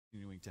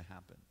to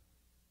happen.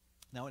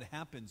 Now, it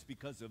happens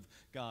because of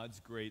God's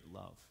great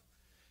love.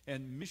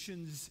 And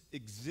missions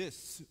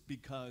exists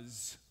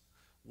because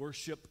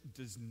worship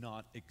does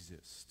not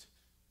exist.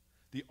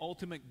 The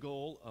ultimate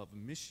goal of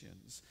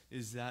missions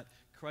is that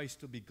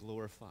Christ will be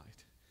glorified,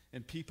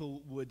 and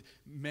people would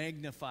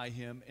magnify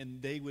him,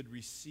 and they would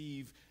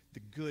receive the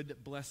good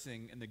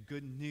blessing and the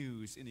good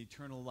news in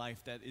eternal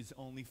life that is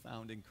only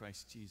found in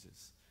Christ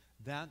Jesus.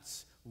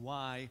 That's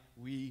why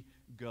we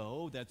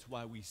go. That's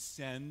why we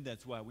send.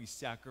 That's why we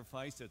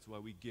sacrifice. That's why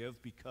we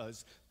give,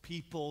 because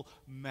people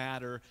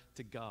matter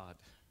to God.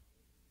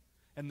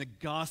 And the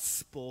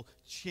gospel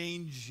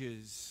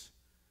changes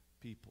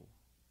people.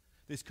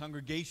 This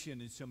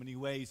congregation, in so many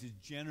ways, is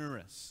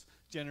generous.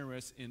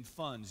 Generous in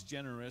funds,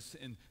 generous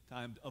in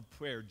time of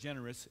prayer,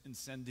 generous in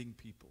sending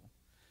people.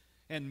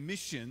 And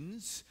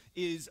missions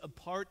is a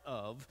part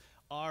of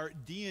our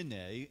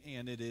DNA,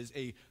 and it is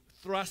a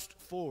thrust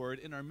forward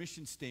in our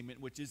mission statement,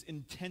 which is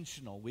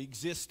intentional. We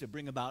exist to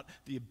bring about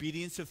the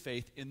obedience of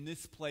faith in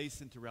this place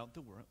and throughout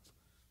the world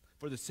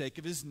for the sake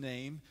of his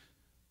name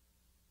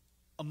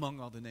among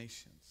all the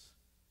nations.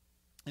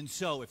 And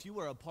so, if you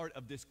are a part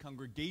of this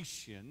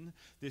congregation,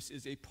 this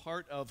is a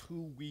part of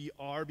who we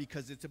are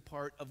because it's a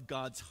part of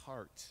God's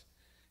heart.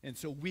 And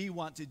so we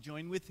want to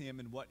join with him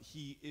in what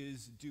he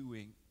is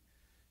doing.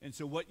 And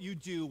so what you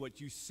do,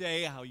 what you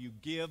say, how you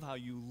give, how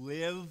you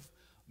live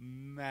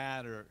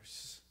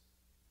matters.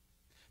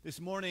 This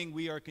morning,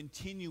 we are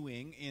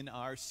continuing in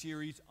our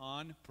series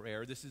on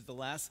prayer. This is the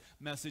last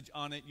message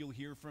on it you'll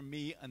hear from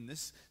me on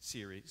this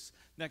series.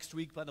 Next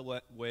week, by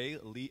the way,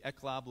 Lee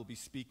Ecklob will be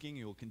speaking.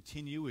 He will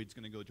continue. He's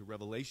going to go to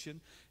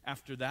Revelation.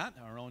 After that,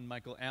 our own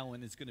Michael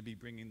Allen is going to be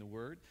bringing the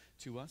word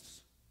to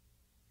us.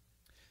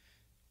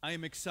 I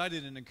am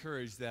excited and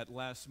encouraged that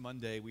last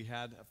Monday we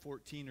had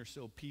 14 or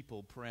so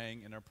people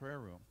praying in our prayer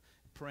room,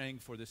 praying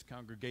for this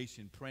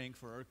congregation, praying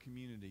for our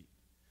community.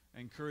 I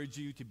encourage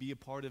you to be a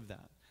part of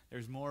that.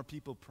 There's more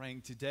people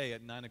praying today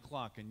at 9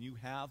 o'clock, and you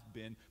have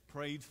been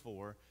prayed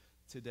for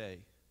today.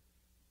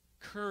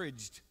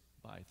 Encouraged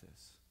by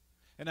this.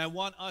 And I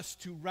want us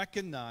to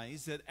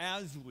recognize that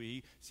as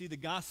we see the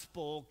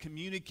gospel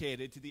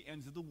communicated to the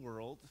ends of the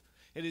world,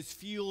 it is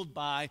fueled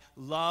by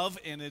love,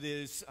 and it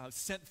is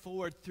sent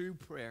forward through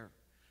prayer.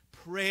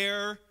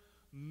 Prayer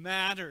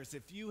matters.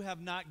 If you have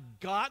not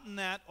gotten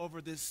that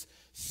over this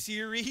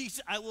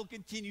series, I will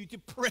continue to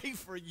pray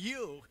for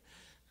you,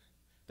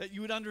 that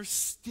you would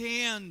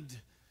understand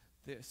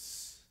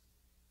this.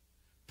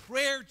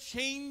 Prayer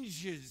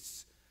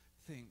changes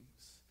things.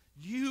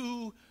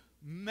 You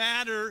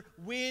matter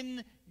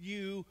when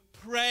you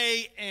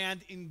pray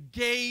and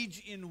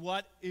engage in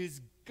what is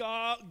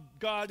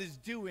God is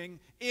doing.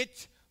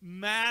 It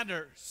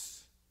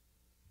matters.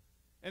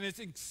 And it's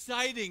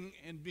exciting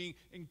and being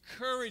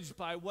encouraged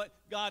by what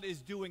God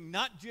is doing,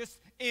 not just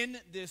in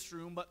this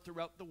room, but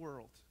throughout the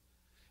world.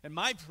 And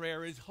my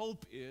prayer is,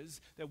 hope is,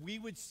 that we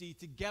would see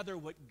together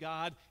what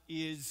God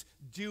is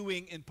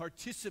doing and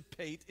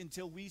participate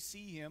until we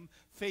see him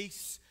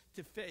face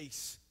to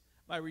face.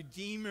 My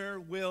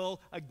Redeemer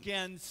will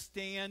again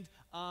stand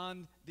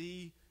on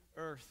the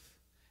earth.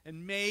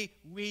 And may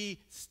we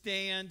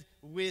stand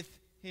with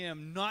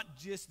him, not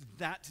just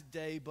that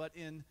day, but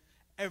in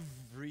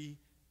every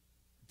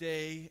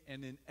day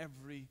and in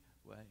every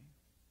way.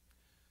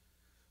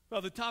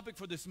 Well, the topic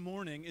for this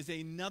morning is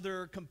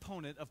another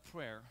component of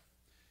prayer.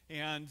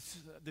 And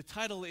the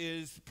title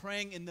is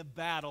Praying in the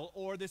Battle,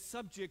 or the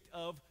subject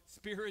of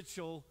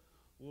spiritual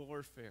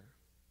warfare.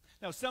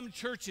 Now, some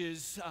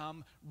churches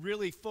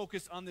really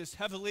focus on this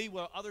heavily,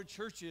 while other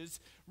churches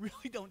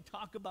really don't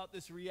talk about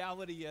this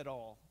reality at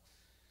all.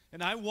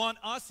 And I want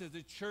us as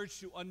a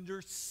church to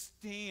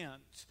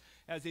understand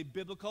as a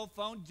biblical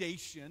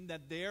foundation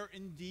that there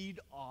indeed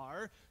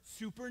are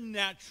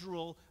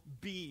supernatural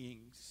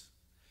beings.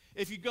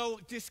 If you go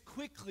just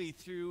quickly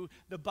through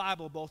the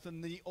Bible, both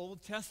in the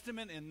Old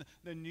Testament and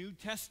the New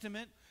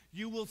Testament,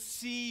 you will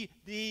see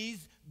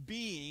these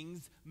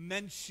beings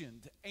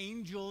mentioned,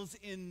 angels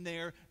in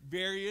their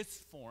various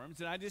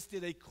forms. And I just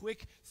did a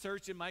quick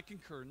search in my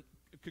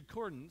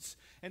concordance,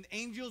 and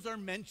angels are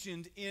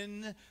mentioned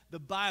in the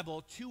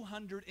Bible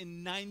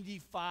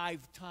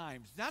 295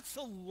 times. That's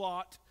a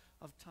lot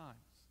of times.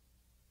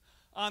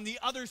 On the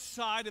other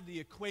side of the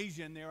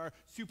equation, there are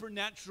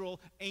supernatural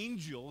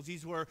angels.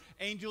 These were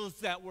angels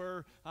that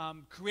were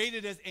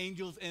created as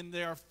angels, and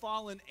they are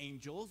fallen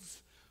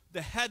angels.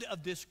 The head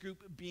of this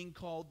group being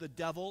called the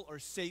devil or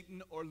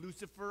Satan or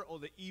Lucifer or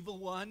the evil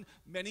one,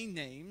 many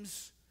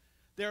names.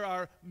 There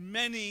are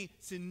many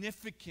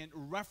significant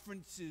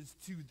references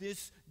to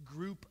this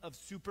group of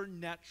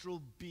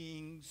supernatural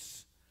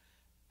beings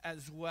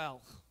as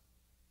well.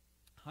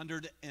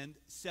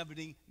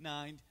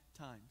 179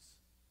 times.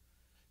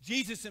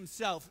 Jesus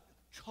himself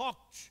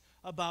talked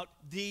about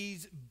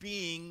these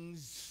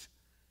beings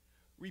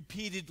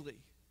repeatedly.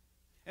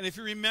 And if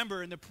you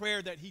remember in the prayer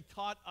that he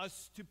taught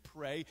us to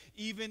pray,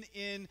 even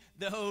in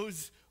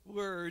those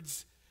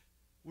words,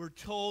 we're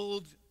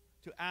told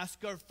to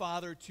ask our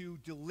Father to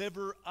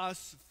deliver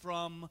us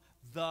from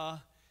the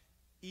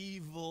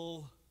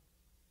evil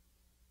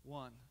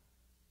one.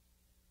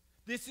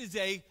 This is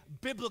a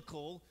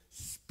biblical,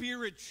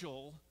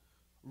 spiritual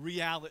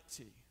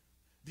reality.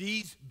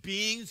 These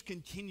beings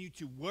continue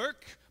to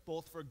work,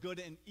 both for good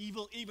and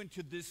evil, even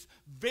to this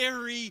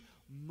very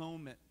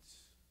moment.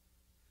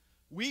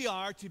 We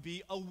are to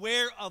be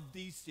aware of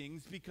these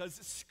things because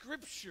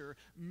Scripture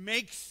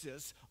makes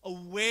us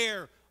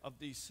aware of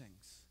these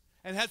things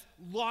and has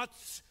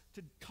lots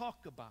to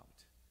talk about.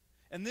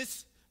 And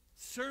this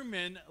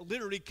sermon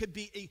literally could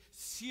be a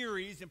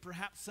series, and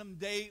perhaps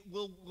someday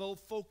we'll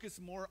focus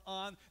more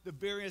on the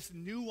various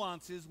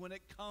nuances when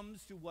it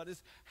comes to what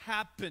is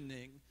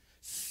happening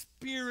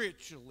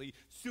spiritually,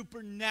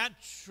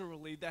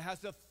 supernaturally, that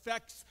has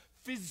effects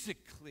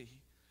physically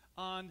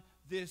on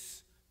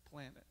this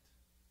planet.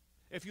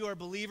 If you are a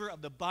believer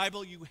of the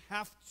Bible, you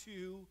have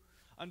to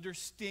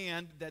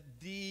understand that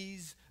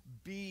these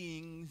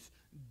beings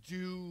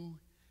do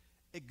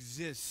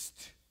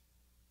exist.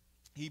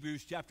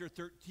 Hebrews chapter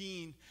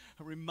 13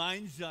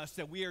 reminds us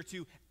that we are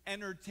to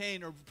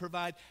entertain or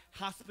provide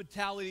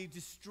hospitality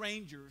to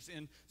strangers.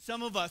 And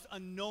some of us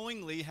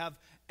unknowingly have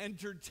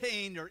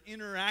entertained or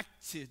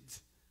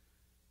interacted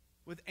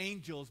with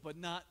angels, but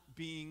not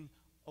being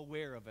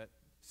aware of it.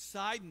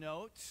 Side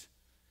note,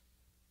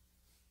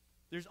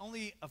 there's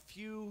only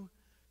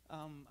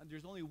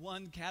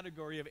one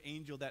category of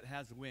angel that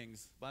has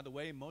wings. By the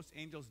way, most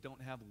angels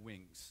don't have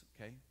wings,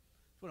 okay?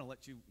 I want to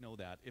let you know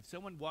that. If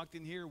someone walked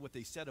in here with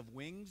a set of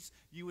wings,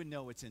 you would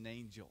know it's an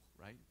angel,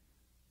 right?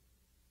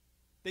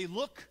 They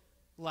look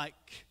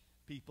like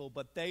people,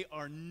 but they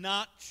are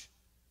not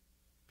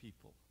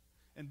people.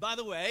 And by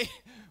the way,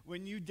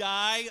 when you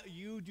die,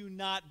 you do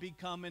not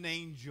become an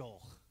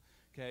angel,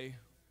 okay?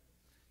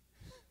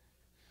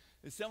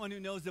 As someone who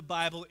knows the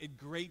Bible, it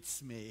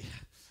grates me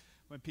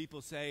when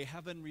people say,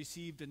 heaven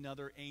received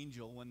another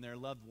angel when their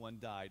loved one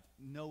died.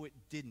 No, it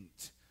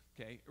didn't.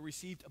 Okay, it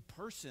received a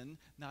person,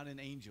 not an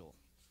angel.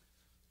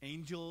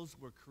 Angels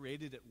were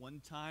created at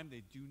one time.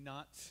 They do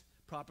not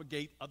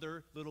propagate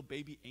other little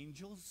baby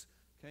angels.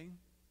 Okay?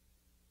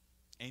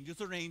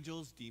 Angels are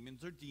angels,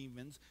 demons are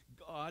demons.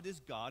 God is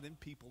God, and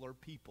people are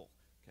people.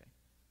 Okay?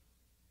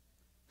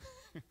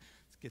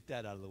 Let's get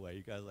that out of the way.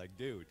 You guys are like,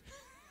 dude.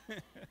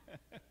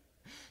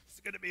 It's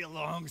going to be a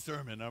long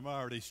sermon. I'm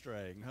already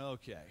straying.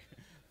 Okay.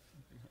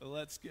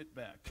 Let's get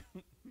back.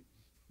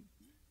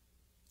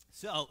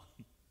 So,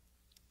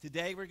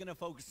 today we're going to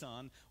focus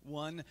on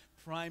one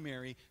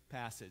primary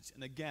passage.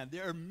 And again,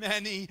 there are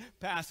many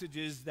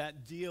passages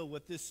that deal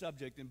with this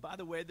subject. And by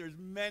the way, there's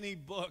many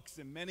books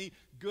and many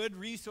good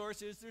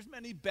resources. There's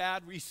many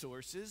bad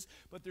resources,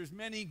 but there's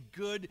many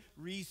good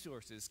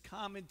resources,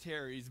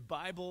 commentaries,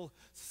 Bible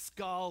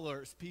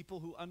scholars, people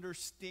who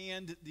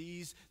understand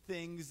these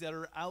things that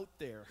are out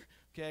there.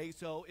 Okay,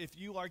 so if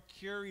you are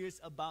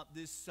curious about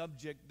this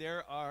subject,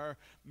 there are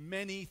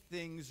many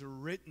things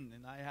written,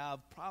 and I have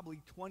probably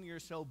 20 or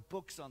so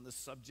books on the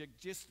subject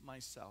just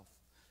myself.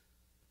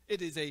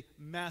 It is a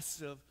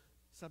massive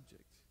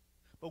subject.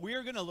 But we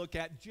are going to look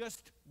at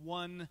just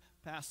one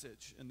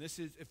passage, and this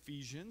is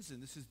Ephesians,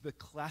 and this is the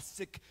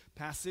classic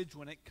passage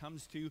when it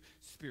comes to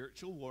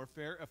spiritual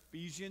warfare,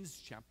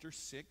 Ephesians chapter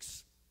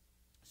 6.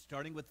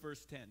 Starting with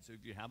verse 10. So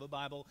if you have a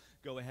Bible,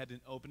 go ahead and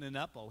open it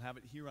up. I'll have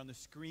it here on the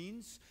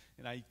screens.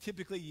 And I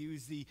typically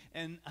use the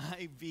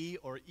NIV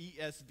or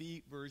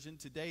ESV version.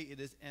 Today it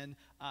is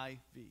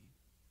NIV.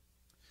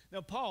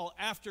 Now Paul,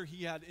 after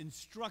he had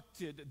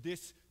instructed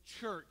this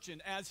church,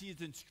 and as he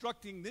is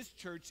instructing this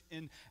church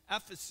in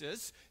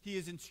Ephesus, he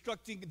is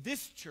instructing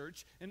this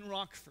church in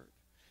Rockford.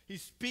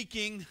 He's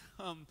speaking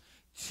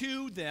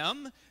to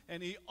them,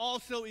 and he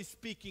also is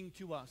speaking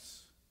to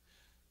us.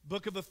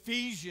 Book of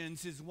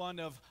Ephesians is one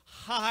of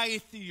high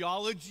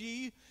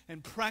theology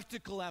and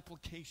practical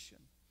application.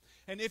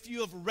 And if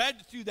you have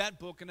read through that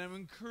book, and I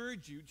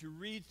encourage you to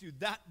read through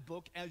that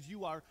book as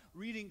you are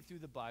reading through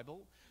the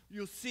Bible,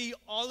 you'll see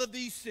all of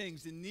these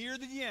things. And near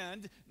the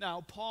end, now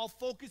Paul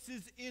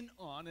focuses in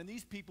on, and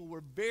these people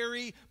were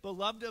very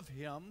beloved of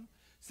him,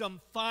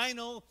 some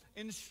final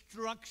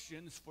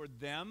instructions for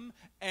them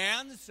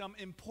and some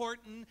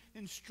important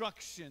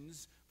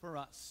instructions for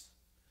us.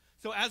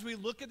 So as we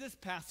look at this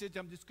passage,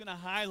 I'm just going to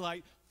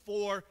highlight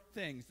 4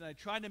 things. And I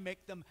try to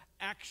make them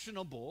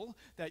actionable,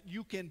 that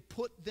you can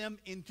put them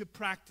into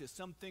practice.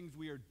 Some things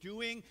we are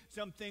doing,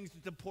 some things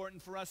it's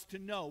important for us to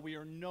know. We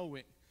are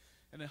knowing.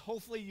 And then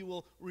hopefully you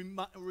will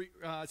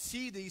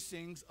see these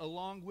things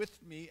along with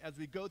me as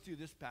we go through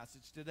this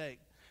passage today.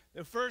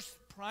 The first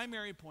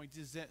primary point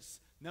is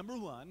this. Number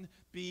 1,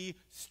 be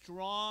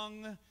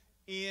strong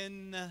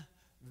in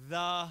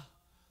the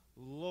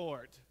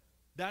Lord.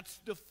 That's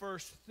the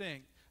first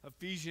thing.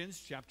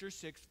 Ephesians chapter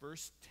 6,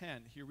 verse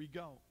 10. Here we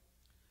go.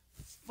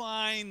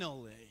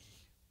 Finally,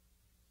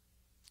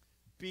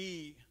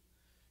 be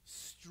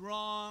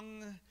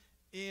strong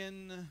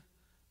in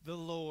the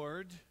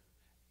Lord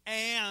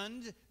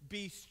and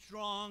be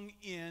strong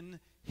in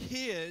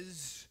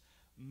his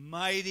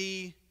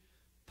mighty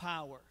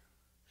power.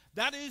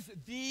 That is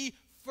the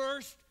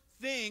first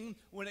thing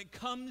when it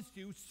comes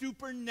to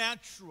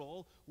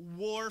supernatural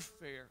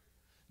warfare.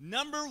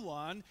 Number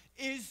one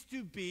is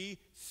to be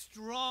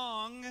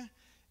strong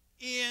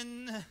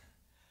in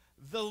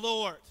the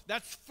Lord.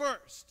 That's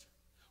first.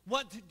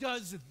 What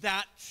does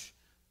that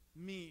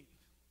mean?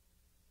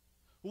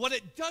 What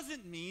it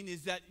doesn't mean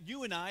is that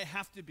you and I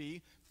have to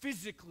be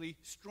physically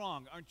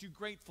strong. Aren't you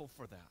grateful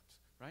for that,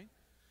 right?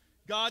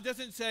 God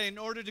doesn't say in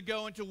order to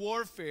go into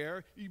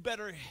warfare, you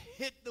better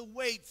hit the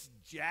weights,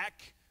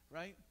 Jack,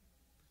 right?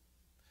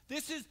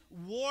 This is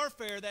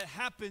warfare that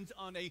happens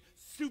on a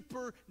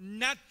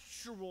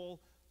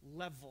supernatural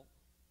level.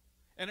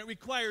 And it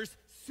requires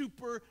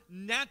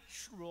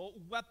supernatural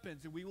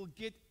weapons, and we will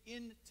get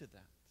into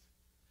that.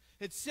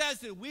 It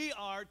says that we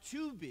are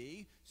to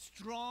be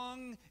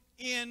strong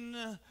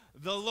in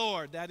the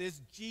Lord. That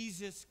is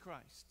Jesus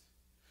Christ.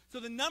 So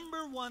the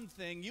number one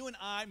thing you and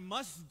I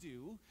must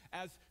do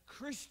as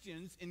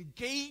Christians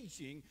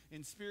engaging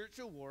in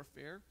spiritual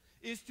warfare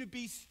is to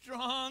be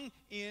strong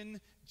in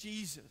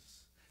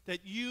Jesus.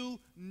 That you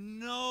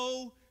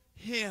know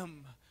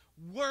him,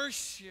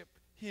 worship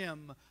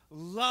him,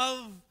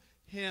 love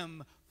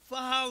him,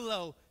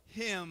 follow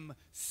him,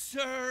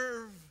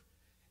 serve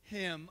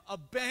him,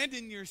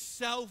 abandon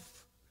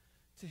yourself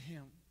to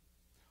him.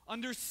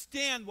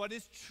 Understand what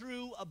is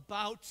true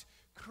about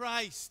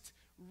Christ.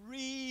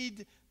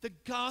 Read the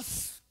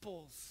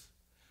Gospels.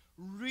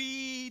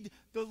 Read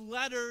the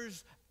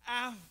letters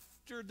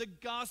after the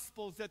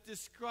Gospels that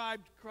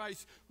described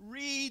Christ.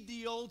 Read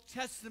the Old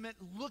Testament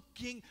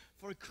looking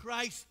for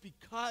Christ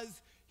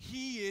because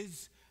he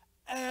is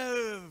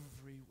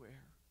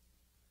everywhere.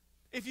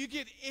 If you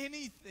get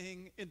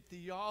anything in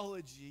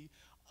theology,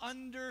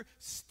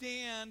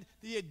 understand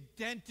the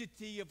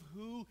identity of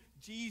who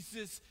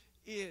Jesus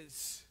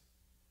is.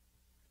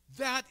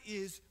 That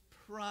is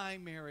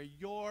primary,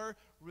 your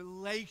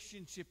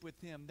relationship with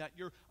him, that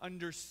your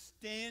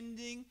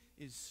understanding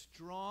is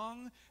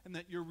strong and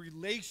that your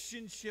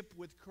relationship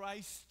with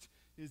Christ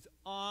is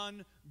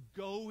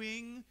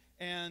ongoing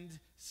and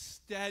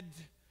steadfast.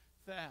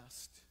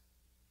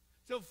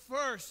 So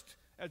first,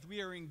 as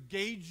we are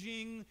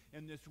engaging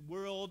in this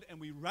world and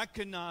we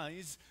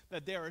recognize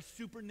that there are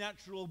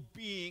supernatural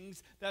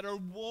beings that are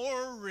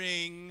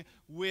warring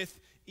with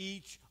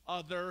each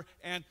other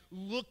and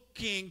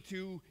looking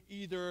to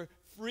either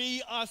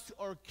free us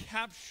or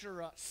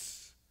capture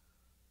us.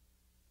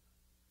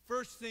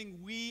 First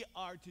thing we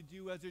are to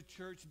do as a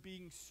church,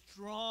 being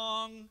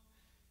strong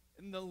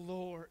in the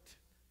Lord.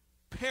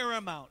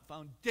 Paramount,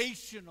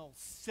 foundational,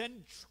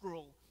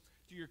 central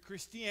to your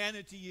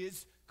Christianity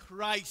is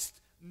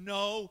Christ.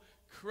 Know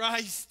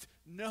Christ.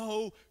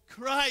 Know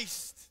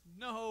Christ.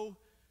 Know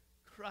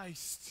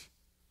Christ.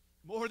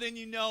 More than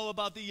you know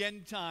about the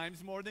end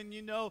times, more than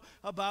you know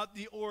about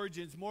the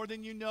origins, more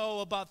than you know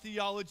about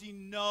theology,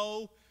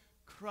 know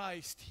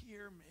Christ.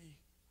 Hear me.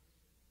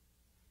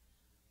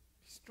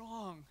 Be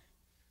strong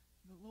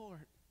in the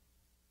Lord.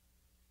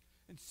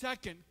 And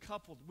second,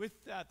 coupled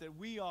with that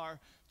we are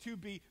to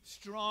be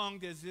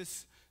strong, as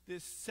this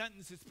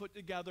sentence is put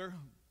together,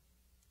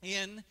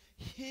 in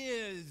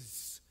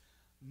his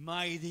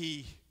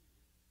mighty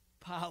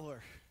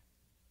power.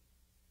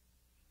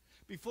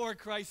 Before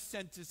Christ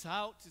sent us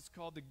out, it's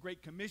called the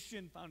Great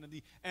Commission, found in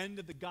the end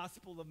of the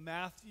Gospel of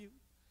Matthew.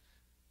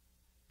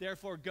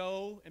 Therefore,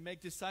 go and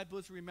make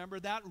disciples. Remember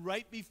that.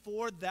 Right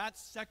before that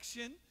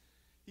section,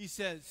 he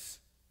says,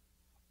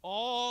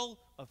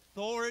 all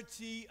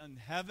authority in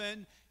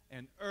heaven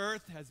and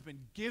earth has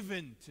been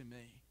given to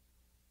me.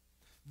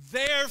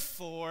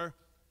 Therefore,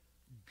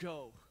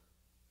 go.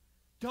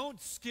 Don't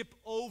skip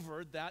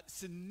over that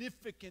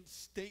significant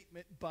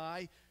statement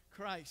by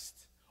Christ.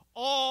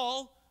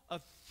 All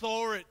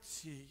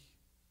authority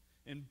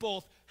in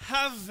both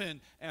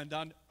heaven and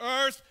on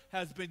earth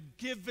has been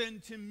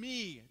given to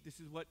me. This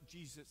is what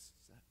Jesus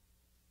said.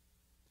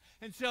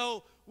 And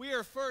so we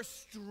are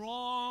first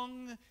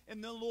strong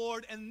in the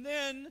Lord, and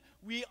then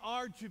we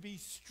are to be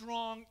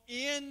strong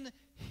in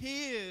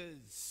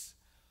his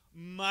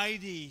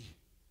mighty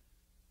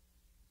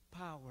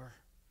power.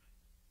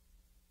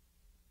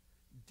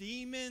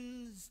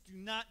 Demons do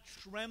not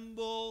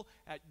tremble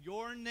at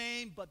your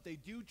name, but they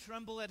do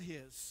tremble at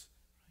his.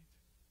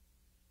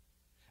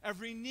 Right?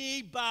 Every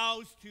knee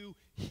bows to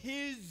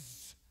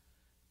his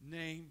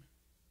name.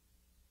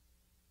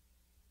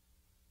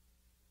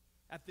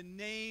 At the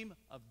name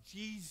of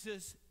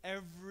Jesus,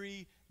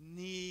 every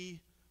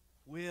knee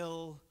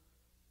will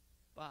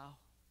bow.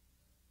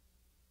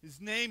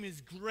 His name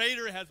is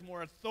greater, has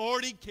more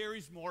authority,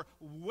 carries more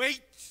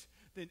weight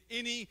than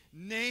any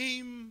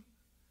name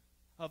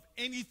of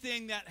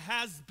anything that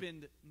has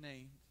been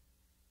named.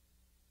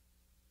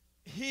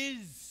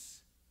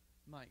 His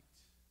might.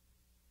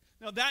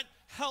 Now that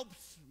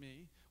helps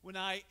me when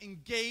I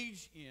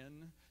engage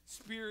in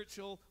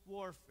spiritual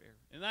warfare.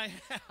 And I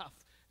have.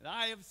 And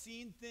I have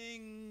seen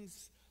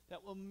things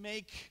that will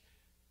make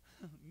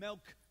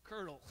milk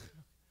curdle.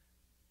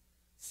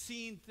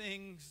 Seen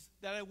things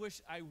that I wish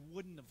I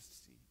wouldn't have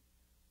seen.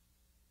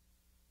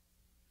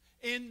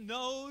 In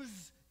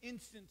those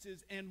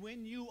instances, and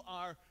when you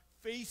are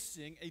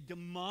facing a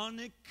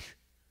demonic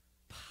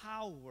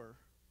power,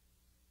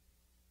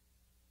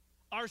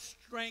 Our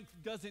strength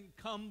doesn't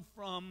come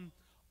from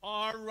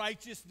our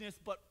righteousness,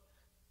 but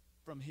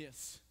from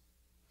His.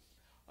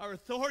 Our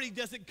authority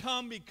doesn't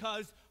come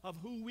because of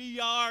who we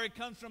are. It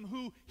comes from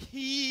who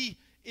He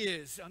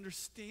is.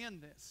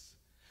 Understand this.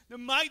 The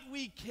might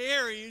we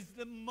carry is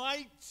the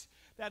might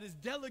that is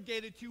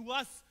delegated to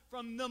us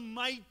from the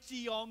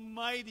mighty,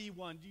 almighty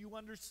one. Do you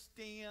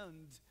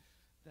understand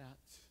that?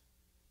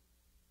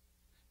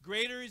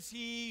 Greater is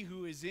He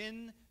who is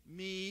in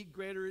me,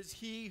 greater is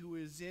He who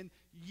is in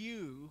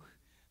you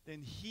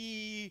than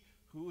he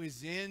who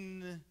is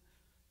in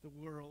the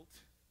world.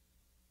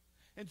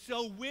 And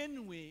so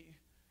when we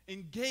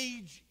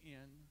engage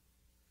in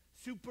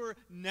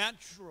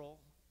supernatural,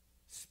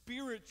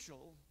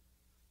 spiritual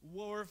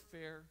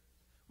warfare,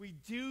 we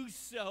do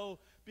so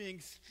being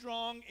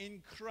strong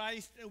in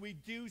Christ, and we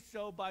do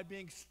so by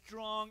being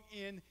strong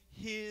in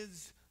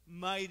His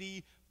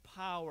mighty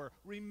power.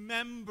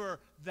 Remember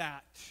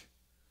that.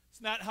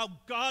 It's not how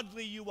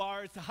godly you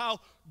are, it's how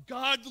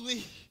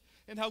godly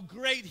and how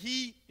great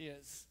He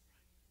is.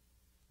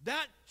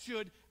 That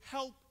should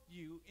help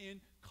you in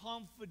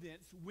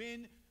confidence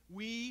when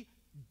we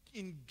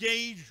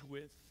engage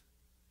with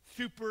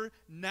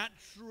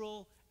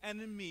supernatural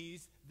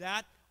enemies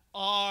that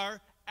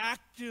are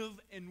active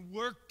and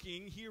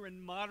working here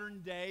in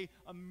modern day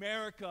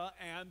America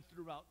and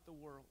throughout the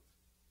world.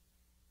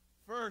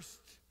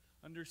 First,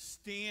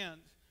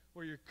 understand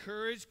where your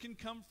courage can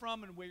come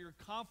from and where your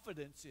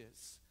confidence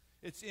is.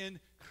 It's in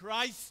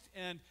Christ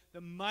and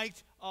the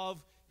might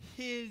of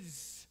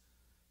His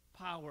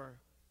power.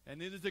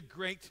 And it is a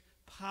great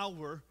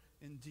power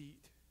indeed.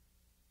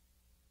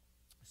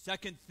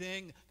 Second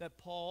thing that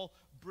Paul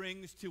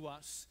brings to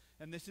us,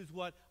 and this is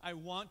what I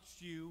want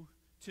you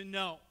to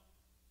know.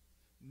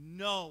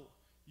 Know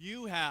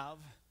you have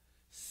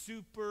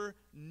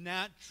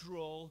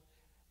supernatural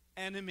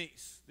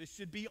enemies. This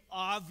should be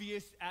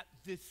obvious at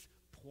this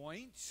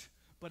point,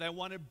 but I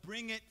want to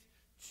bring it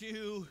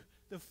to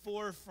the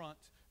forefront.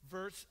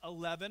 Verse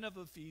 11 of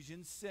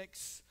Ephesians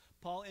 6,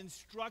 Paul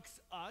instructs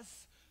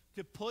us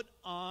to put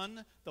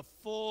on the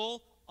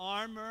full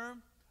armor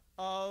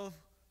of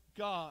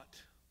God.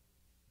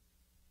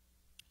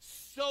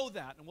 So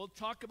that, and we'll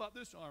talk about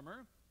this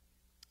armor,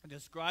 it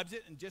describes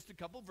it in just a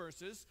couple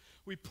verses.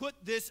 We put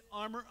this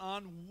armor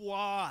on.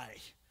 Why?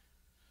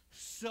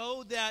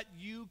 So that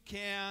you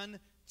can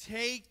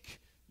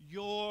take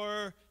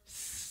your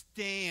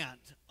stand.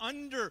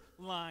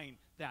 Underline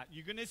that.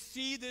 You're going to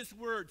see this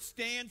word,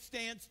 stand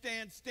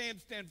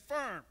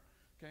firm.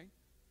 Okay?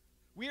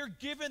 We are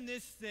given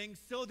this thing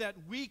so that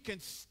we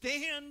can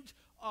stand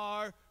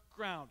our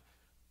ground.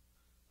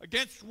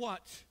 Against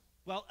what?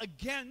 Well,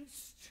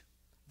 against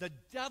the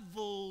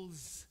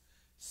devil's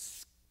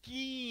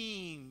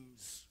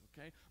schemes,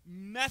 okay?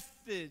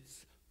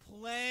 Methods,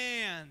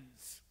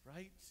 plans,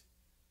 right?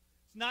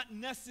 It's not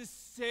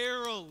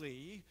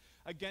necessarily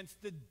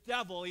against the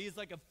devil. He's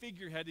like a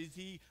figurehead. Is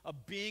he a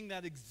being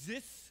that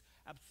exists?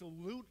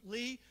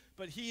 Absolutely.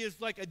 But he is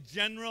like a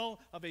general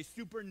of a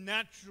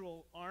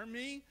supernatural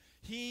army.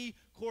 He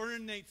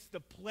coordinates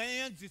the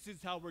plans. This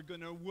is how we're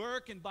going to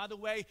work. And by the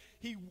way,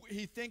 he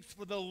thinks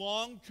for the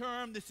long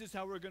term. This is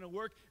how we're going to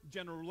work.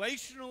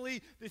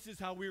 Generationally, this is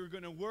how we're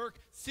going to work.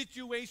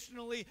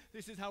 Situationally,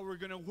 this is how we're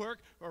going to work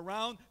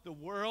around the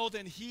world.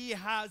 And he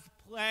has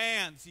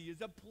plans. He is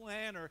a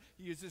planner.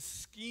 He is a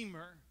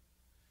schemer.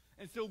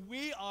 And so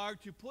we are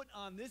to put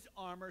on this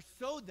armor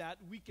so that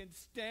we can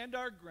stand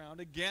our ground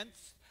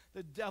against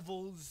the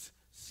devil's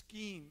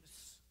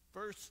schemes.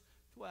 Verse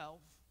 12.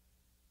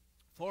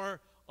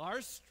 For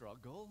our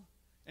struggle,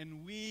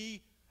 and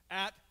we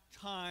at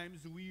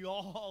times, we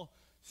all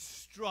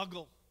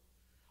struggle.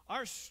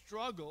 Our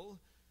struggle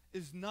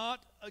is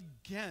not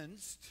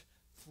against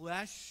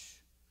flesh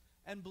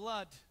and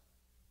blood,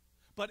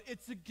 but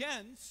it's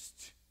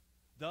against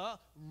the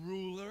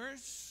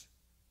rulers,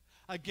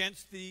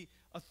 against the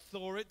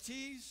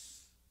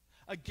authorities,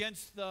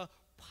 against the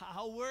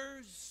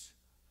powers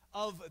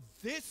of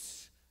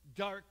this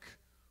dark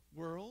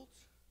world,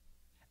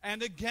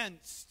 and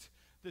against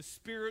the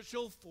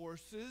spiritual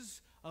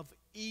forces of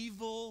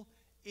evil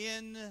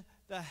in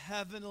the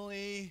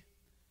heavenly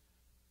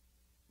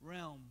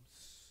realms.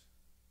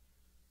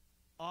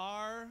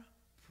 Our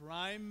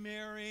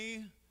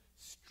primary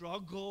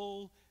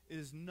struggle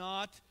is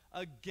not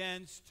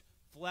against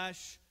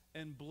flesh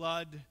and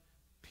blood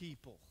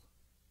people.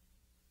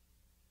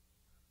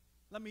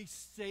 Let me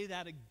say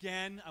that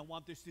again. I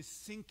want this to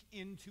sink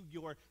into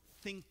your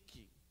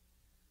thinking.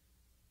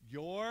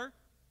 Your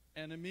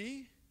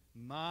enemy,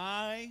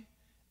 my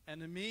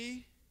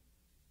enemy,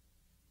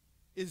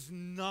 is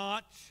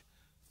not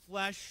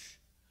flesh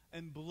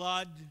and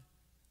blood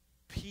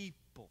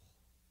people.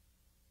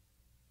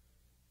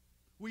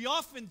 We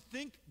often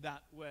think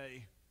that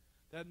way,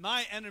 that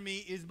my enemy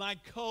is my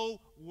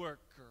co-worker,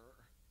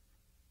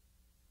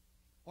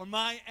 or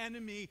my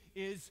enemy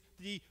is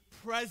the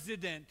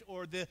president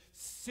or the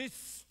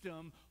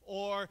system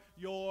or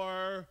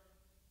your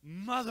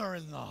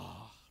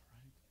mother-in-law.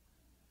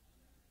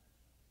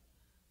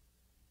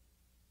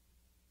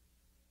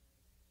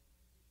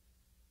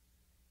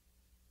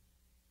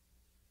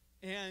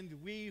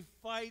 And we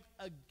fight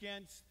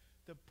against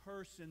the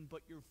person,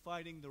 but you're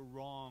fighting the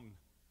wrong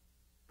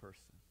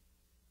person.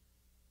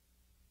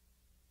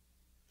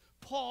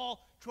 Paul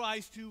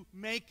tries to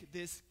make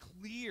this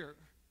clear.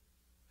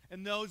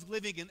 And those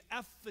living in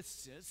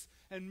Ephesus,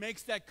 and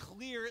makes that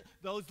clear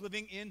those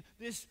living in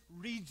this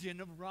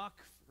region of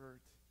Rockford.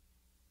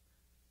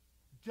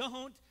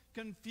 Don't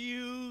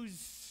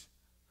confuse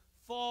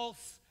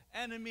false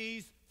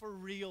enemies for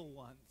real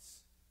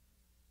ones.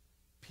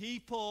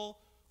 People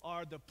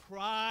are the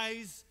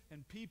prize,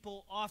 and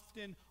people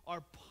often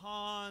are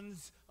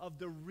pawns of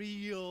the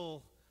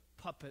real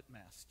puppet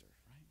master.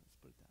 Right? Let's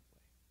put it that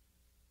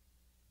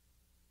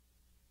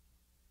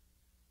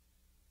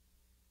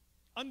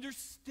way.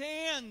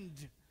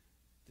 Understand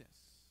this.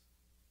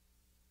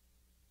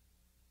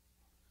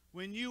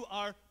 When you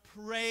are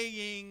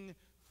praying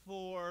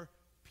for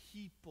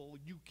people,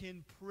 you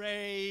can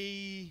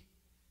pray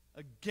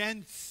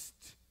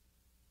against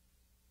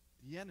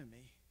the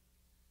enemy.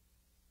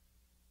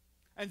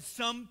 And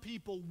some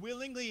people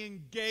willingly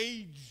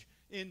engage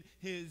in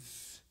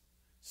his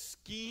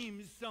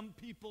schemes. Some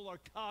people are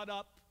caught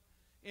up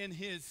in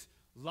his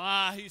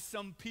lies.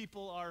 Some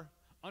people are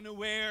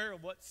unaware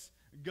of what's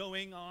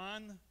going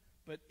on.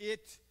 But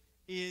it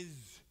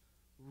is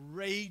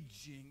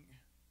raging.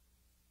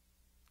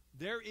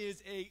 There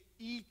is an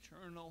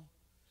eternal,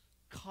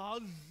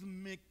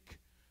 cosmic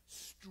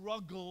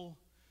struggle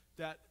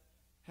that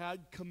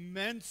had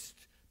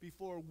commenced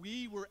before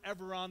we were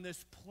ever on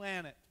this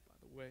planet, by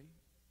the way.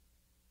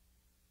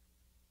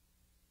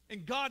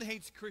 And God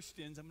hates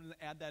Christians. I'm going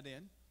to add that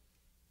in.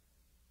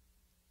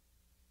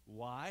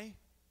 Why?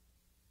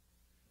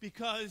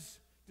 Because,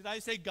 did I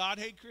say God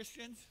hates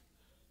Christians?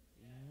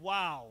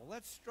 Wow,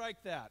 let's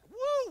strike that.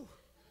 Woo!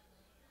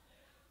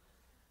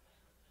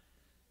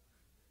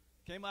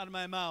 Came out of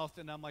my mouth,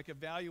 and I'm like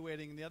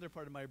evaluating the other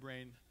part of my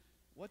brain.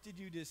 What did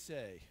you just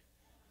say?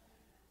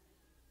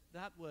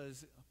 That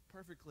was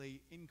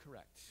perfectly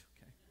incorrect.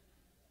 Okay.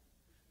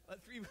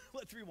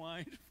 Let's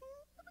rewind.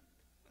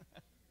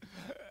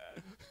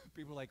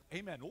 People are like,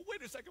 amen. Well,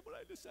 wait a second, what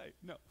did I just say?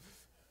 No.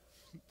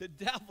 The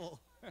devil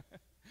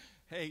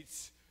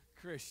hates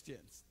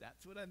Christians.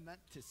 That's what I meant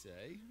to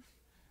say.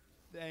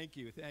 Thank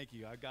you.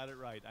 I got it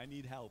right. I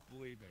need help,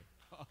 believe me.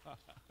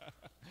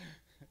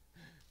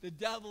 The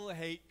devil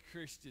hates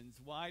Christians.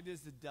 Why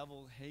does the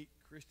devil hate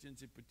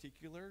Christians in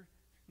particular?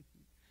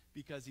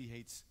 Because he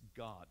hates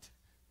God.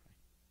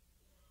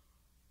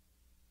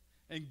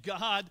 And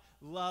God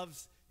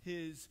loves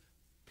his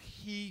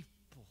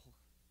people.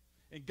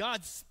 And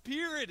God's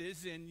Spirit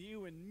is in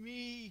you and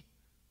me.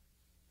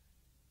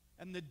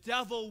 And the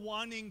devil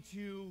wanting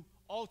to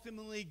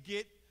ultimately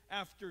get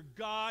after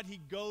God, he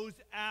goes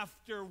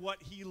after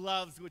what he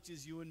loves, which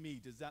is you and me.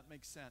 Does that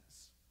make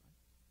sense?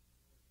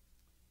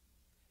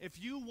 If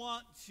you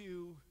want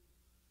to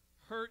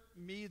hurt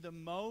me the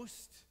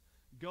most,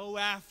 go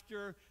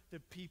after the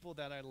people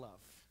that I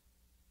love.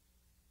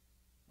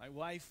 My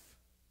wife,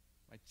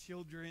 my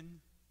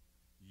children,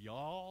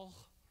 y'all.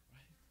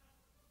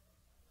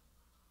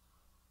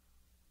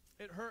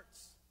 Right? It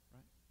hurts.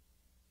 Right?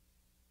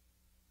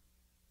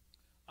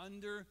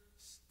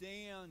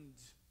 Understand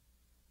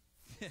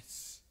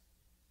this.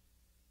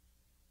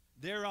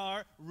 There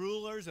are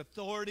rulers,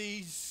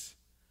 authorities,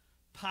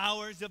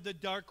 powers of the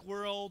dark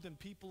world, and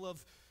people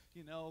have,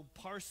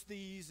 parsed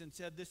these and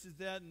said this is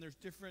that, and there's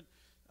different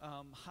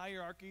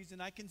hierarchies,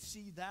 and I can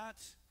see that,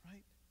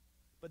 right?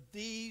 But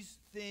these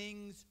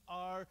things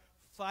are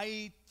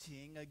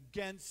fighting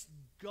against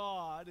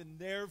God, and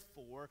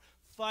therefore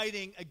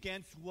fighting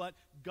against what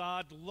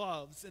God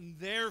loves, and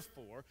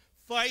therefore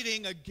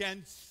fighting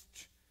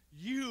against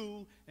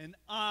you and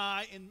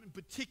I, in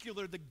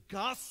particular the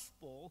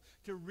gospel,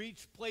 to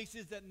reach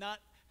places that not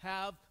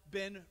have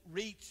been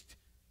reached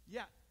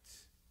yet.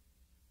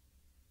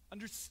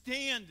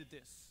 Understand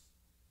this.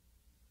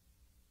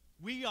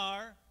 We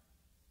are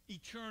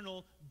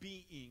eternal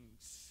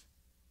beings.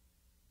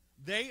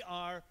 They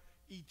are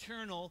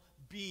eternal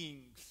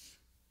beings.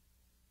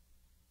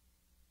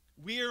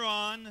 We're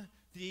on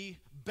the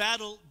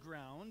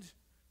battleground.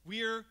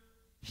 We're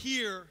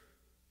here,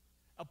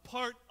 a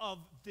part of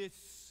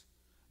this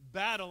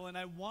battle, and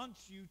I want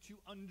you to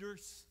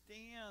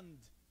understand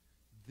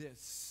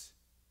this.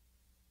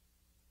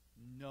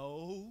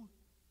 No,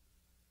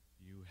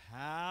 you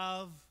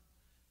have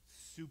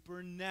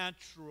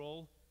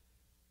supernatural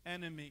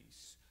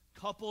enemies.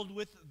 Coupled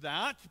with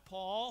that,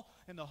 Paul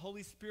and the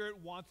Holy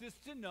Spirit wants us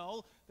to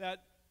know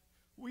that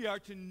we are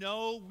to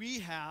know we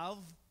have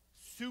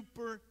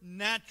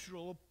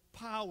supernatural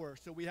power.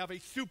 So we have a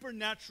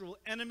supernatural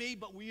enemy,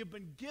 but we have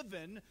been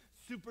given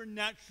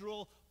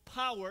supernatural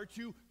power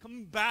to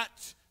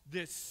combat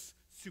this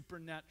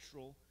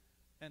supernatural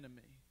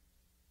enemy.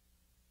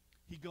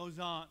 He goes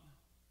on.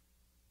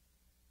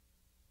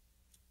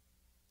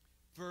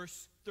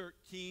 Verse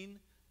 13,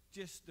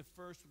 just the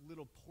first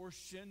little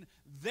portion.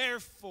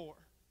 Therefore,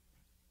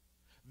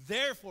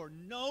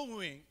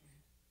 knowing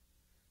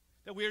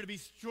that we are to be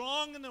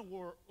strong in the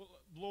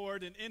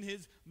Lord and in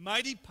his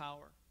mighty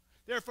power,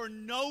 Therefore,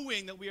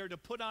 knowing that we are to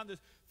put on the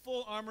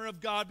full armor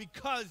of God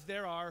because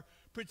there are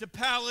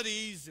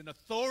principalities and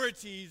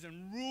authorities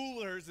and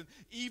rulers and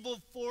evil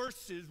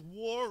forces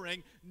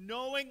warring,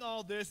 knowing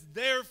all this,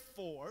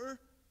 therefore,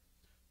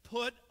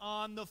 put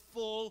on the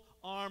full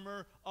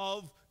armor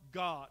of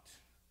God.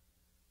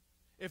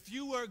 If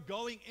you were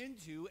going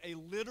into a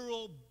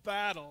literal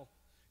battle,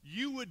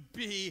 you would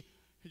be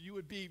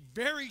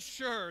very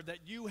sure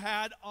that you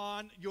had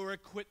on your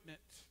equipment.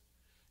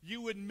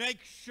 You would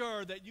make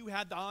sure that you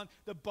had on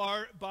the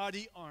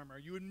body armor.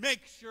 You would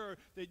make sure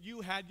that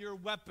you had your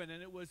weapon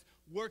and it was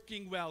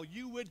working well.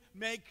 You would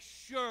make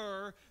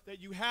sure that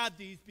you had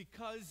these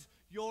because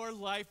your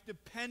life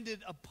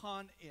depended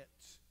upon it.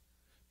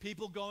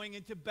 People going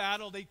into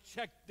battle, they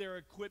checked their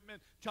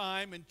equipment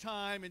time and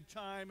time and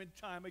time and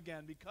time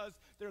again because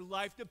their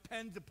life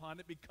depends upon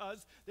it,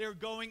 because they're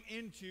going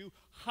into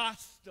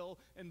hostile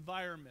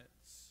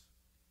environments.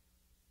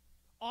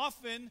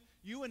 Often,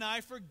 you and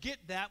I forget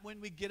that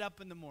when we get up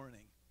in the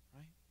morning,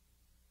 right?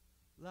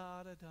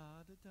 La da da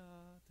da da da.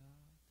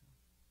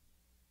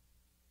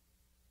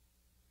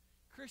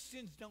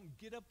 Christians don't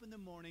get up in the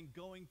morning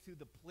going to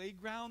the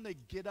playground. They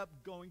get up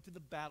going to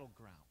the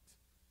battleground.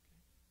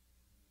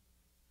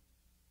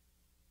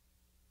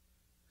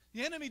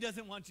 The enemy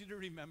doesn't want you to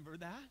remember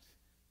that,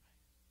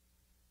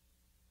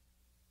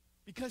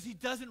 because he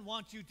doesn't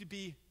want you to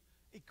be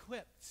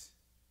equipped.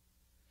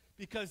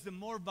 Because the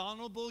more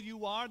vulnerable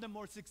you are, the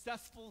more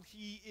successful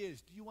he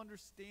is. Do you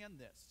understand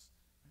this?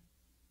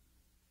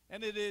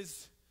 And it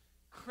is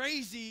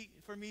crazy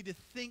for me to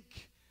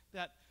think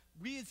that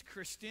we as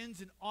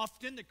Christians, and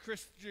often the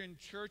Christian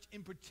church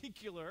in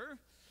particular,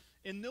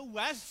 in the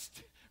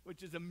West,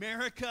 which is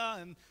America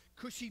and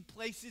cushy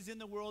places in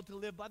the world to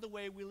live. By the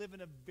way, we live in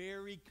a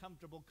very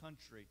comfortable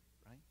country,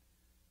 right?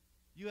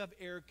 You have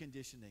air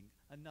conditioning.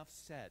 Enough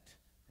said,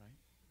 right?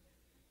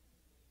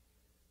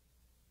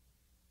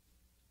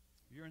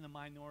 You're in the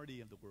minority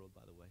of the world,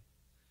 by the way.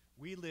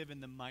 We live in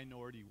the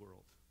minority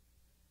world.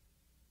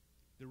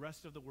 The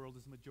rest of the world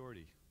is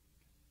majority.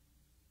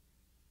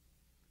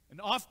 And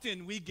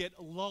often we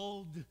get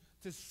lulled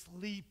to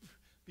sleep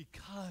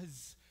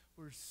because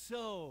we're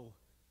so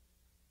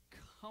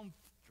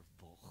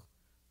comfortable.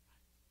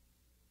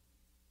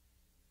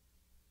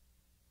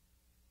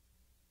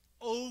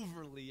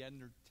 Overly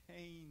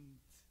entertained.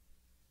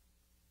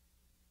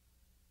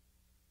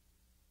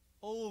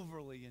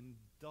 Overly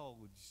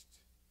indulged.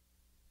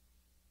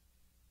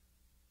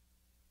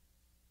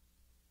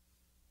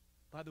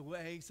 By the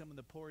way, some of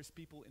the poorest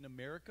people in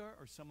America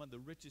are some of the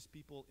richest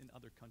people in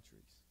other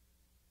countries.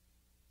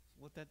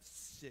 So let that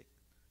sit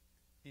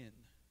in.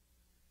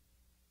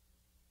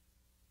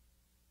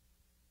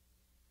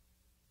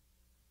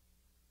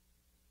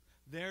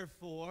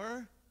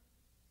 Therefore,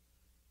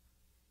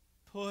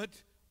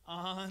 put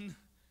on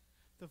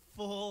the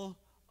full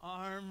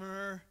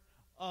armor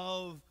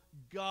of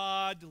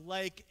God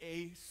like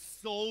a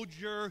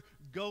soldier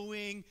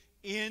going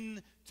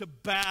into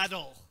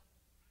battle.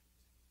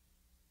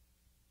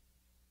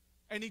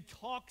 And he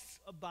talks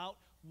about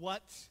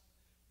what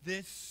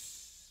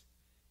this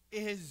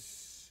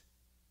is.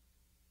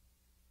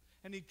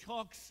 And he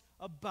talks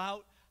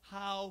about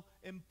how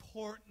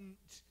important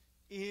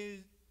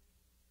it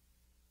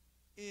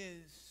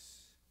is.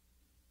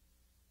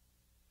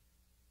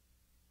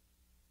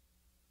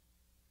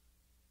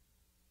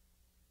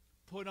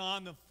 Put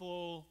on the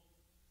full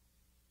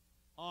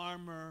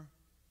armor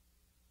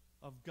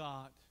of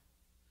God,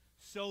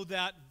 so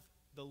that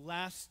the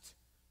last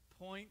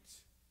point,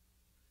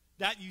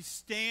 that you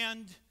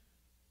stand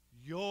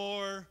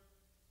your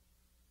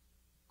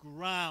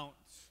ground.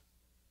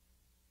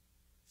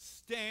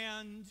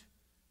 Stand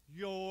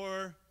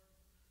your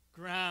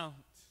ground.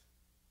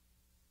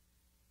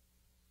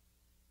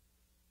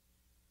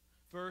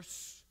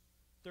 Verse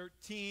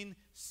 13,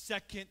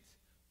 second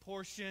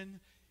portion,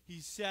 he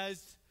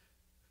says,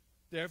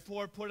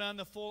 therefore put on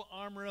the full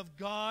armor of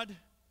God,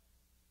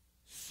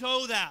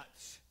 so that,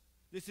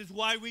 this is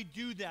why we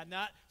do that,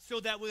 not so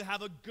that we'll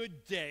have a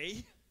good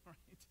day, right?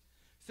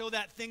 So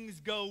that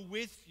things go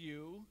with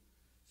you,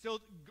 so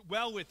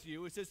well with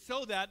you. It says,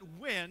 so that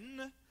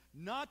when,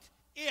 not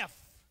if,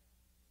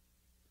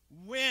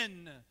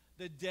 when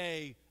the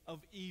day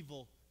of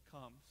evil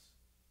comes.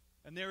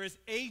 And there is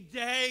a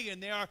day,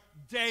 and there are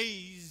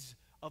days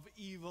of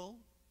evil.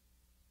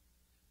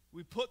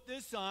 We put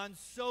this on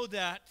so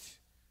that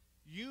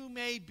you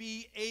may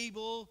be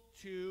able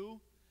to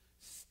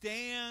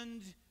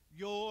stand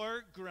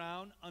your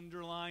ground.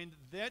 Underlined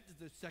that.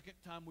 The second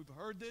time we've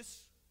heard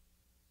this.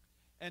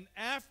 And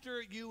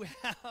after you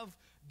have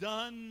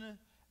done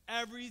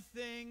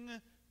everything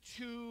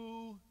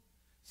to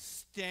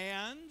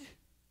stand,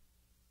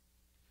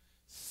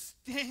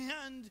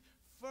 stand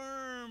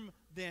firm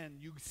then.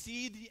 You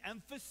see the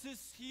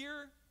emphasis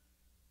here?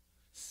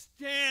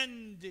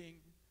 Standing,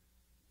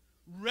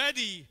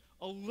 ready,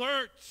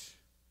 alert,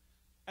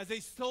 as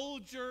a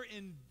soldier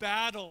in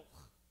battle,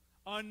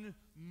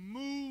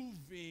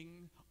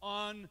 unmoving,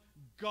 on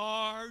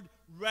guard,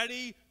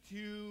 ready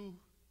to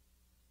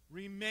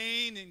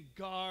remain and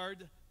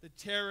guard the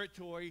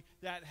territory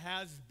that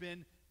has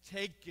been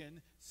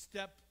taken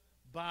step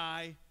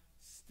by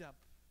step.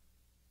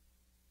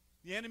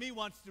 The enemy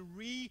wants to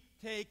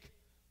retake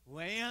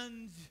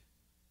land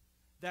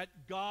that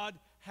God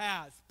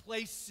has,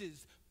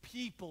 places,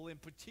 people in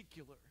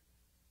particular.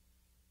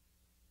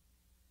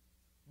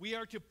 We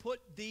are to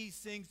put these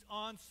things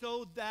on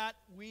so that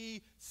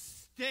we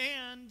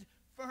stand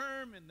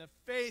firm in the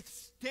faith,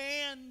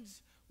 stand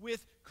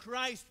with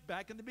Christ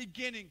back in the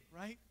beginning,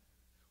 right?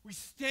 We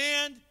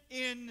stand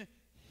in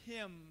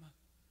Him,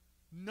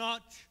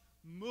 not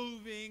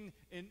moving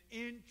an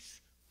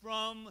inch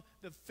from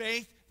the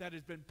faith that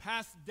has been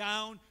passed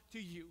down to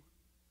you.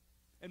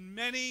 And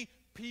many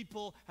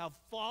people have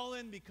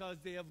fallen because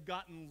they have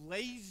gotten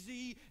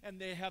lazy and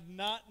they have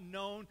not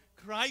known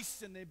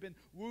Christ, and they've been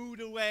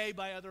wooed away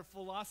by other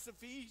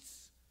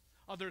philosophies,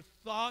 other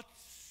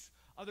thoughts,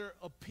 other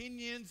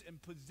opinions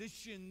and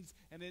positions,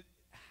 and it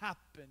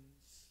happens.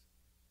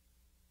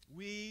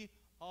 We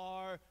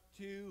are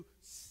to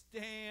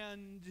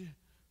stand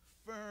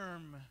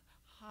firm.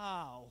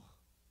 How?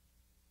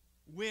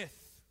 With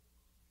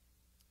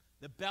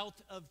the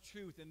belt of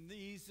truth. And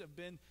these have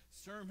been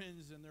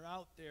sermons and they're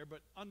out there,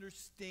 but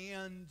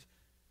understand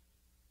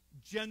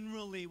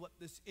generally what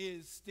this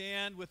is.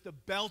 Stand with the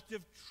belt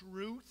of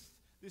truth.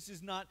 This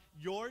is not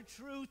your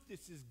truth.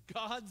 This is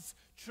God's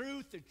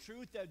truth, the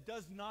truth that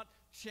does not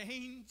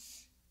change.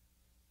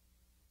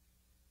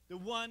 The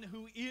one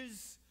who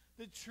is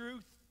the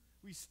truth.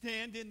 We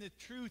stand in the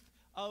truth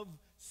of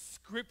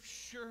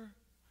Scripture,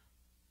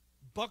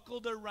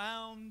 buckled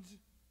around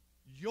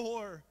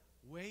your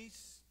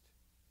waist,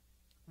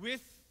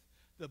 with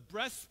the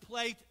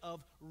breastplate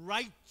of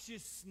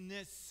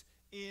righteousness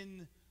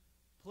in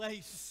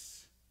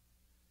place.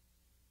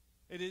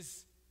 It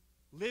is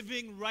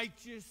living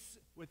righteous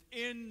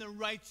within the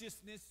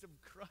righteousness of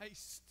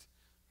Christ,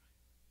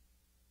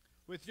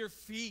 with your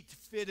feet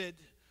fitted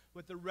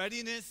with the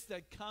readiness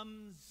that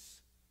comes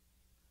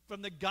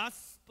from the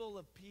gospel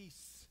of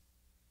peace.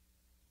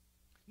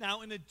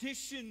 Now, in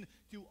addition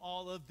to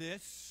all of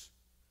this,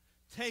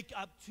 take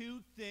up two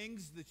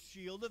things: the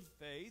shield of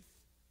faith,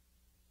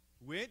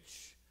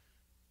 which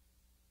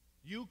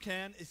you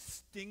can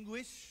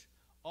extinguish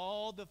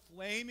all the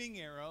flaming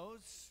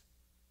arrows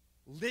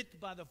lit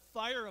by the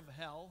fire of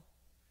hell,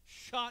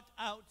 shot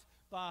out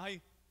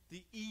by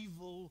the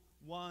evil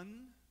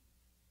one.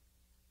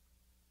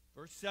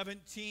 Verse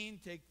 17,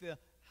 take the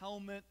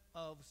helmet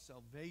of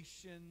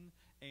salvation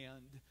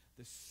and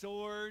the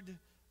sword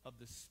of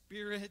the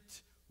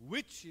Spirit,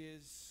 which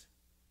is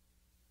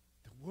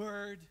the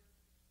Word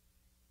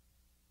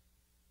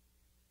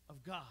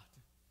of God.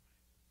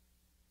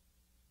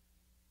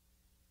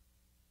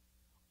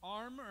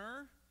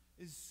 Armor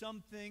is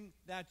something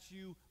that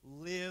you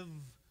live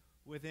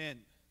within.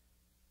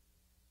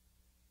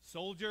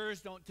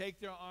 Soldiers don't take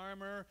their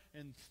armor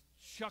and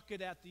chuck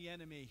it at the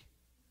enemy.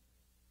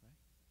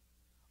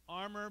 Right?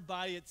 Armor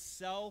by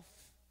itself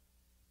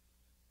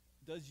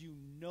does you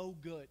no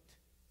good.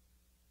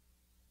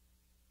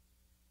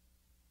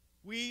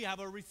 We have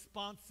a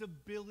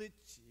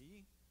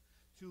responsibility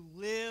to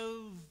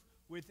live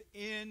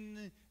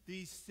within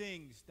these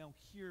things. Now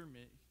hear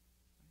me.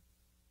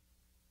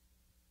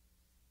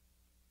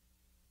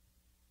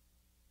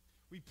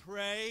 We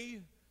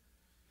pray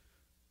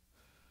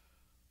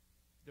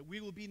that we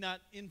will be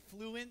not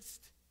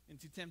influenced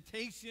into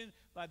temptation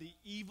by the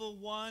evil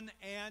one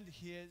and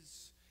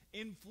his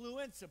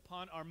influence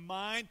upon our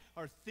mind,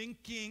 our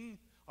thinking,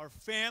 our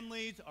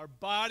families, our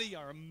body,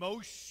 our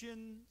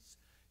emotions.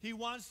 He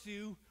wants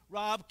to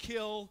rob,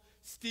 kill,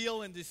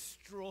 steal, and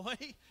destroy,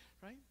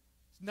 right?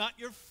 It's not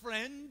your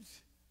friend,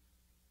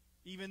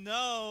 even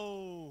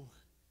though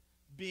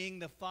being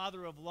the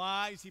father of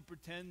lies, he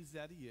pretends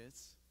that he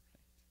is.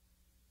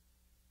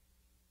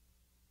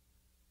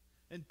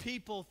 And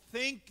people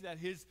think that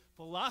his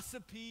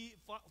philosophies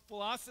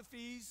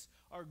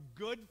are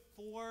good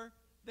for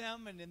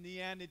them, and in the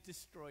end it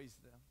destroys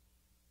them.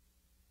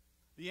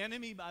 The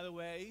enemy, by the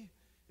way,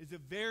 is a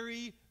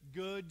very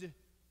good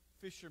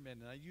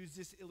fisherman. And I used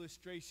this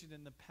illustration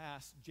in the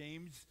past.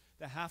 James,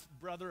 the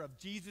half-brother of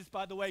Jesus,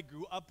 by the way,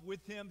 grew up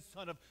with him,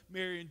 son of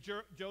Mary and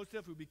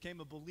Joseph, who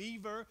became a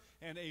believer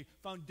and a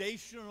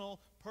foundational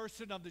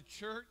person of the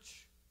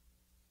church.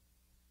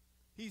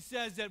 He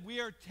says that we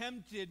are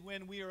tempted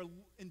when we are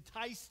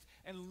enticed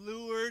and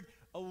lured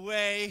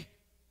away.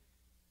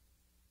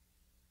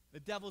 The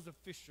devil's a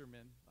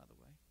fisherman, by the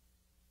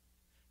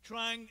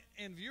way.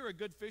 And if you're a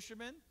good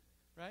fisherman,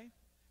 right?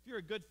 If you're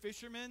a good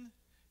fisherman,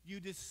 you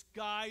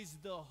disguise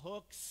the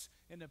hooks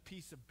in a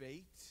piece of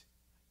bait.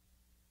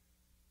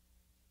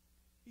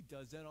 He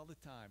does that all the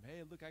time.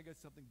 Hey, look, I got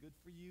something good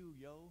for you,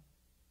 yo.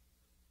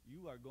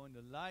 You are going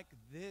to like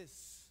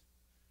this.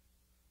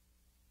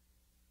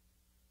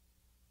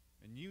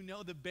 And you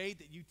know the bait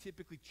that you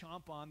typically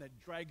chomp on that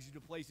drags you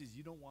to places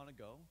you don't want to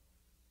go.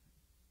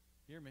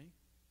 Hear me?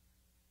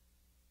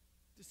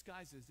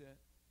 Disguises it.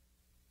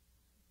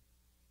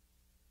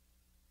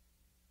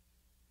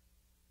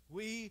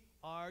 We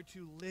are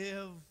to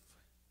live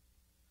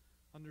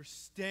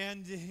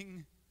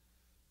understanding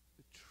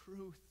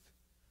truth,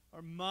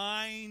 our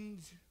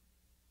mind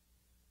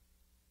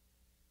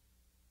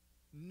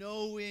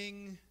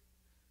knowing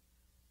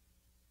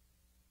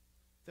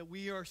that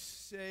we are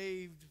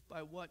saved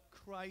by what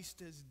Christ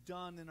has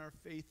done in our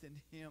faith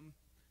in him.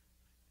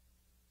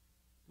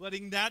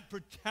 Letting that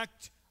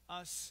protect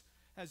us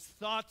as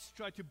thoughts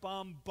try to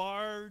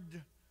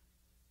bombard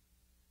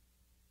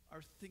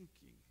our thinking.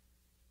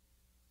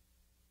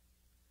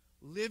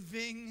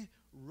 Living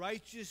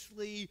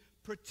righteously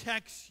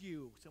protects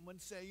you. Someone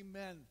say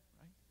amen,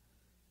 right?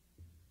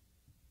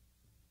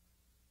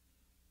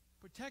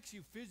 Protects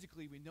you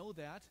physically, we know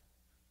that.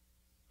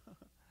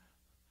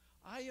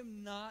 I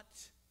am not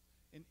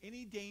in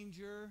any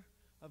danger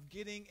of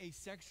getting a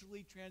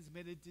sexually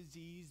transmitted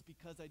disease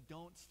because I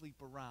don't sleep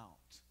around.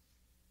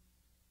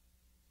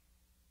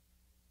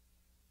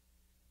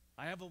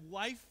 I have a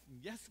wife, and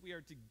yes, we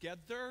are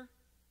together.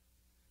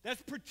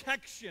 That's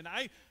protection.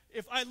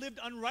 If I lived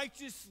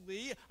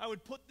unrighteously, I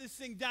would put this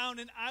thing down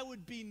and I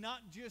would be not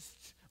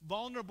just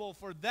vulnerable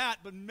for that,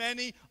 but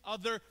many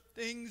other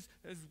things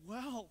as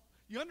well.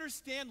 You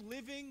understand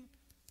living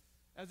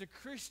as a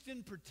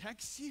Christian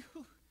protects you?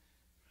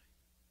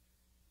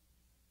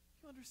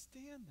 You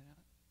understand that?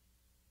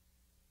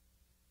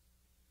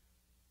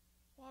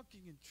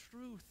 Walking in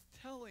truth,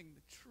 telling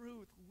the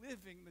truth,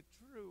 living the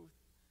truth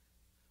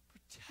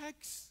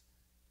protects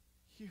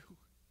you.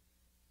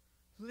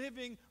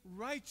 Living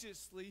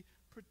righteously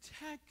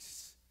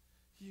protects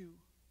you.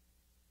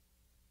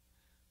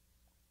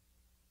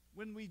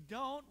 When we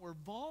don't, we're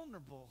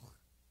vulnerable.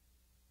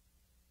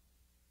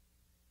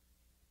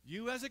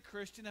 You as a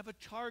Christian have a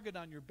target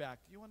on your back.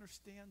 Do you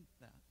understand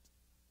that?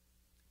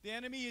 The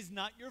enemy is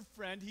not your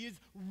friend. He is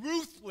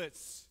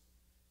ruthless.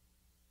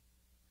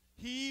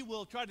 He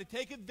will try to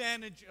take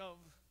advantage of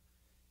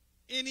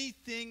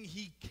anything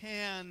he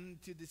can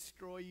to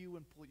destroy you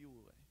and pull you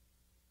away.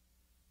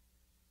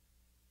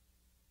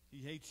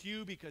 He hates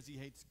you because he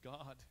hates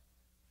God.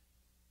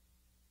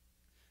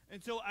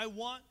 And so I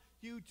want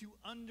you to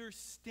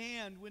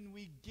understand when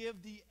we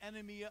give the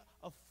enemy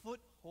a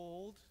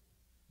foothold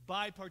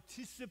by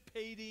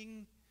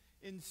participating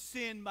in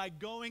sin, by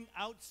going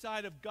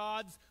outside of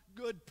God's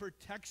good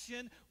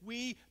protection,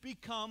 we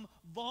become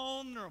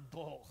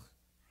vulnerable.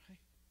 Right?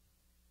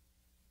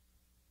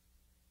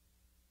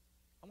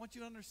 I want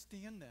you to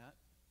understand that.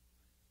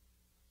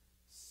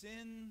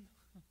 Sin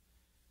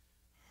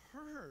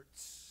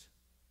hurts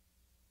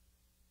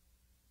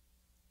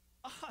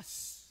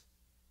us.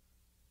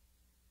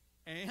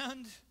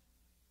 And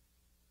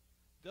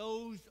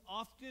those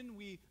often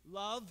we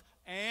love,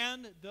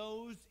 and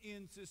those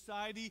in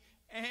society,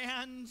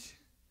 and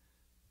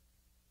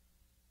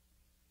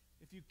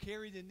if you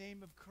carry the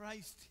name of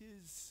Christ,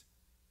 his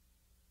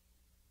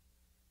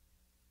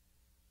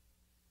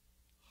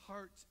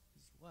heart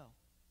as well.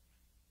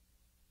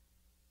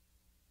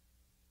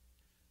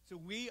 So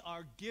we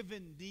are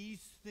given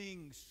these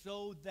things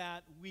so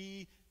that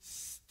we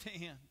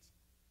stand.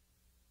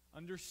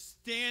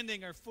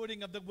 Understanding our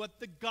footing of what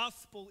the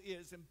gospel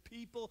is. And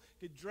people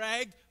get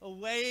dragged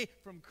away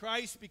from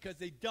Christ because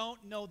they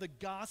don't know the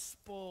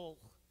gospel.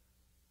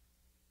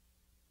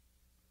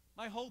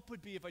 My hope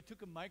would be if I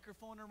took a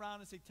microphone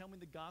around and say, tell me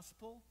the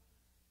gospel,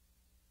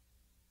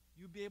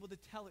 you'd be able to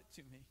tell it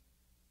to me.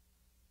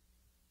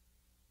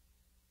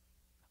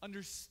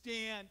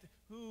 Understand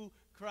who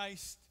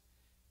Christ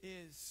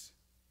is.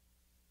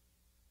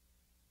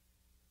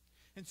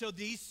 And so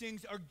these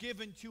things are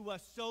given to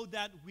us so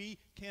that we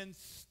can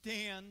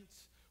stand.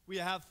 We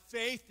have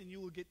faith and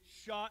you will get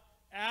shot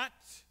at.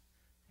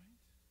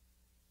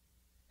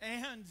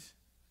 Right? And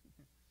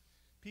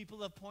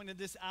people have pointed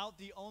this out.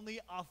 The only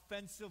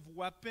offensive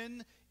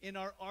weapon in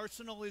our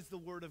arsenal is the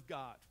Word of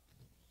God.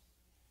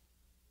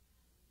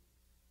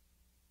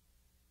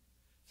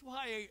 That's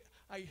why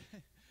I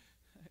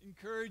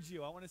encourage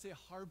you. I want to say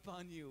harp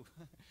on you.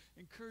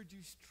 Encourage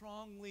you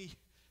strongly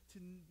to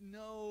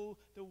know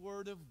the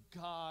Word of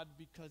God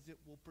because it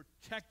will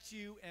protect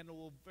you and it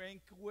will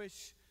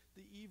vanquish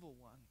the evil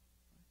one.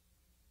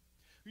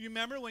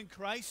 Remember when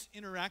Christ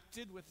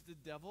interacted with the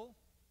devil?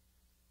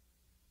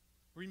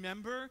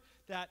 Remember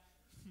that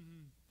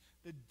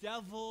the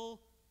devil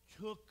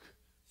took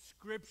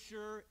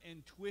Scripture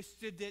and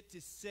twisted it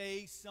to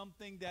say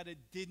something that it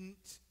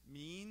didn't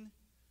mean?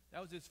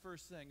 That was his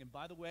first thing. And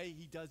by the way,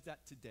 he does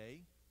that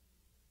today.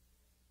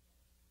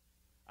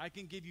 I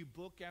can give you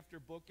book after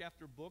book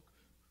after book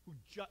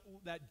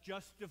that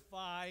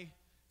justify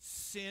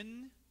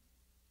sin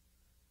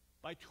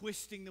by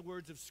twisting the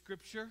words of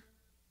Scripture.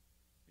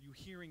 Are you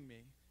hearing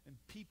me? And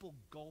people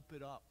gulp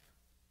it up.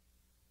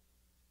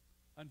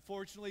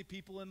 Unfortunately,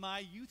 people in my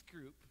youth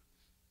group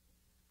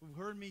who've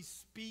heard me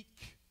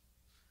speak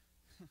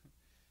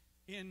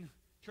in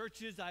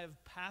churches I have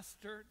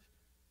pastored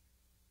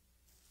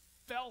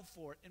fell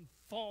for it and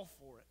fall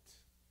for it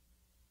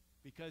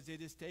because they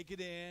just take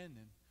it in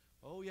and,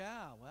 oh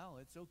yeah, well,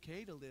 it's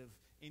okay to live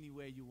any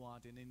way you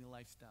want in any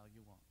lifestyle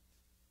you want.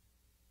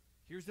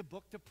 Here's a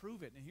book to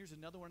prove it, and here's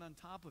another one on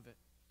top of it.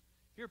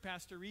 Here,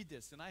 Pastor, read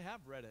this, and I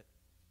have read it.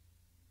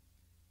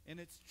 And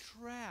it's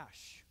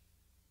trash.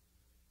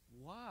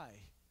 Why?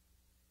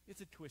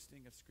 It's a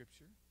twisting of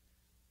Scripture.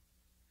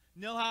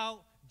 Know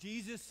how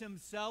Jesus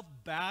himself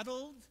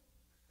battled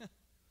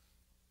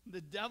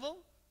the devil,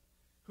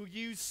 who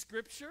used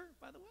Scripture,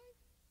 by the way?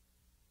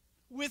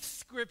 With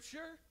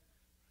Scripture.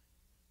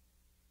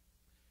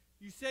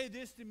 You say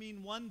this to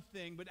mean one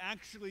thing, but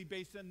actually,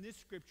 based on this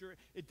Scripture,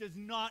 it does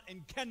not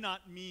and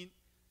cannot mean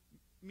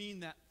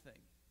that thing.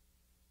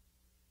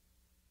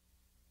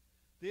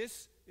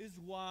 This is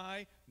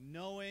why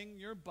knowing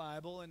your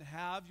Bible and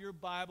have your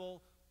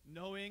Bible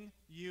knowing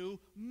you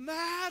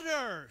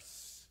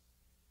matters.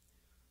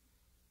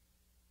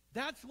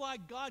 That's why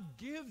God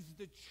gives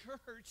the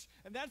church,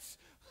 and that's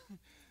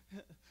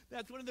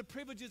one of the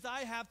privileges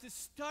I have, to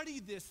study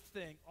this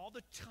thing all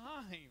the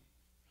time.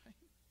 Right?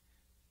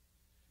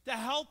 To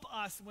help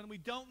us when we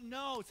don't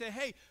know. Say,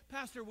 hey,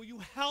 Pastor, will you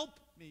help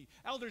me?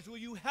 Elders, will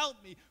you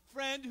help me?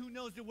 Friend who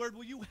knows the word,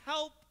 will you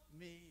help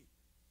me?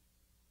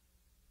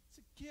 It's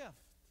a gift.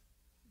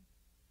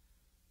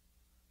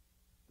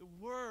 The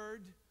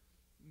word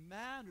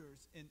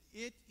matters, and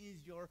it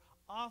is your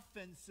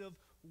offensive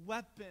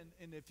weapon.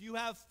 And if you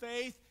have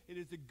faith, it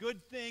is a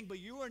good thing, but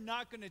you are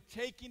not going to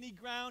take any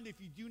ground if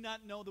you do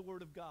not know the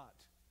Word of God.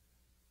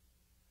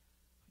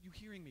 Are you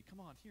hearing me? Come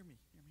on, hear me.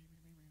 Hear me,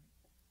 hear me,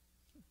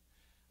 hear me.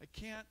 I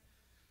can't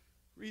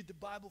read the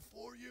Bible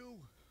for you.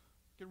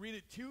 I can read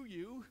it to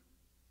you.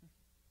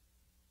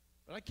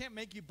 But I can't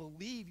make you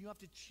believe. You have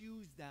to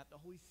choose that. The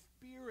Holy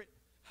Spirit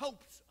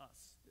helps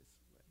us this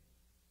way.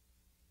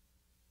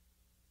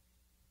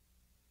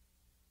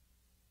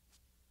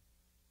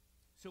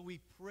 So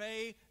we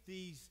pray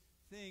these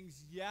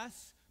things,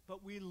 yes,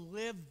 but we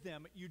live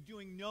them. You're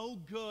doing no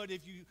good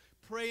if you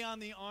pray on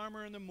the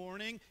armor in the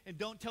morning and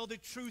don't tell the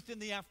truth in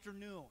the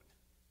afternoon.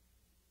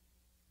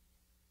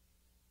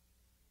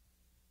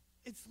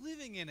 It's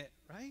living in it,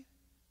 right?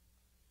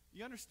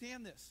 You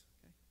understand this,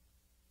 okay?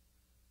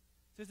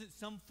 This isn't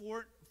some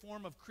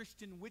form of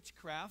Christian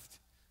witchcraft.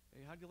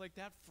 Hey, how do you like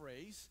that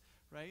phrase,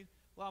 right?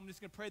 Well, I'm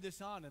just going to pray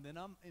this on, and then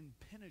I'm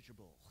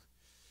impenetrable.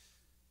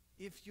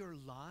 If you're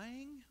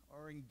lying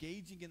or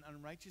engaging in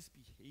unrighteous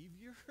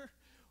behavior,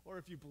 or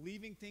if you're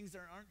believing things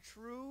that aren't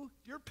true,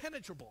 you're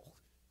penetrable.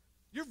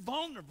 You're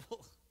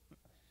vulnerable.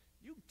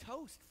 You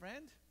toast,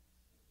 friend.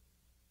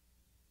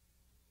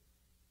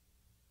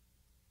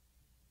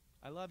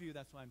 I love you,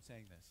 that's why I'm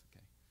saying this,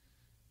 okay?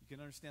 You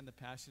can understand the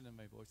passion in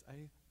my voice.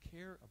 I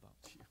care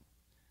about you.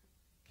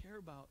 I care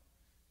about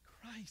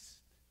Christ.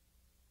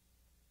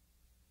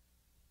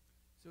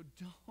 So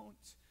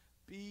don't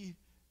be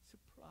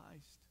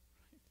surprised.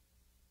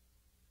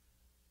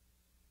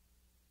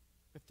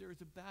 If there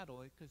is a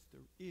battle, because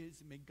there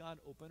is, may God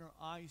open our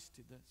eyes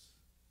to this.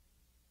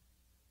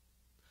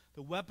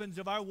 The weapons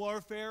of our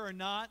warfare are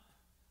not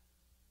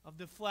of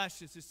the flesh.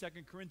 This is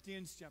 2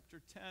 Corinthians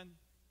chapter 10.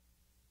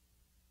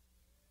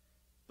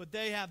 But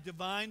they have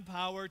divine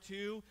power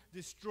to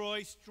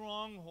destroy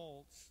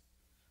strongholds.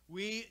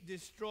 We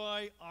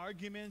destroy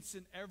arguments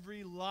and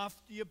every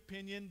lofty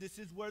opinion. This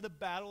is where the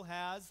battle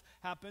has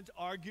happened.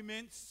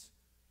 Arguments,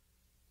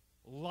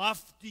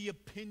 lofty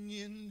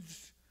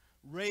opinions,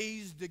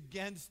 raised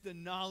against the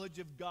knowledge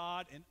of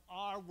God, and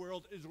our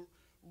world is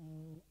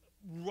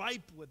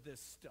ripe with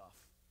this stuff.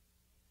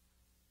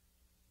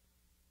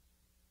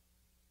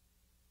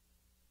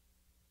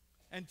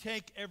 And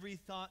take every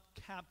thought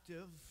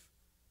captive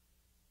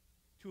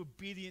to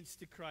obedience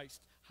to Christ.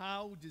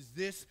 How does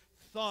this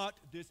thought,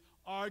 this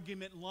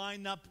argument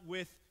line up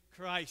with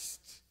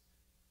Christ?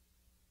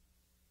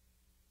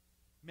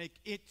 Make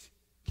it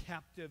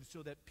captive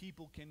so that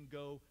people can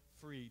go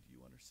free. Do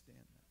you understand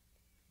that?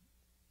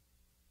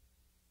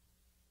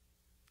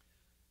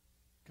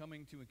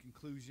 Coming to a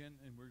conclusion,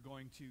 and we're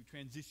going to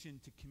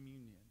transition to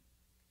communion.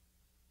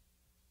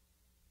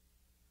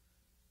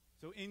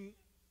 So in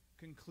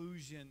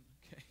conclusion,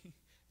 okay, and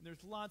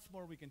there's lots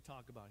more we can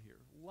talk about here.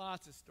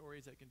 Lots of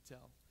stories I can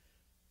tell.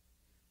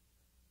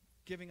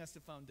 Giving us the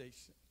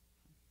foundation.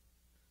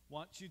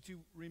 Want you to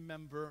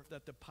remember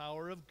that the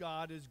power of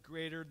God is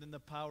greater than the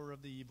power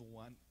of the evil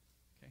one.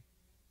 Okay?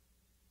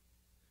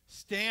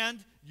 Stand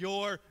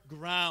your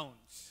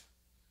grounds.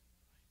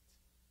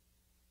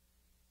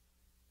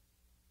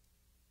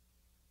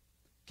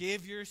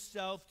 Give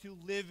yourself to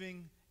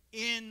living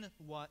in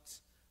what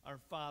our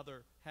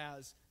Father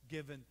has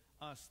given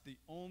us. The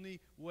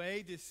only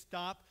way to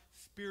stop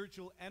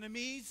spiritual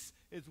enemies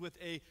is with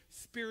a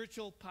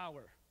spiritual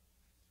power.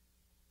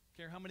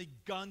 Care how many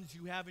guns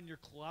you have in your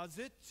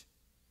closet,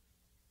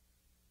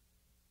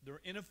 they're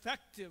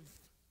ineffective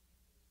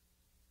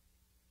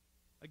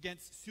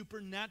against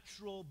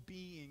supernatural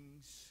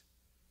beings.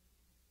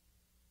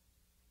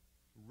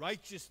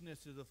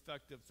 Righteousness is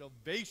effective.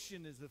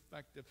 Salvation is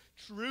effective.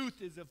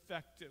 Truth is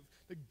effective.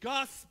 The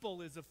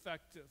gospel is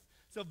effective.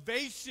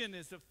 Salvation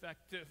is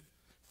effective.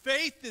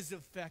 Faith is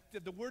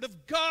effective. The Word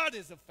of God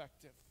is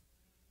effective.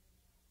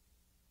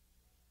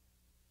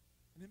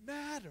 And it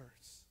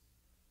matters.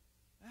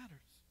 It matters.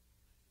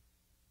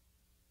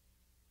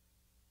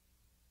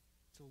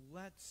 So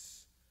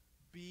let's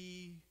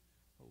be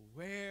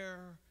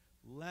aware.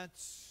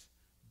 Let's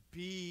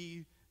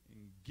be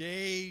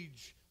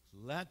engage.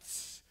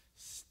 Let's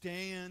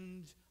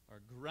stand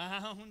our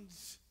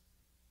grounds.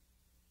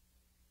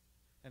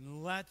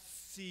 And let's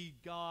see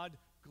God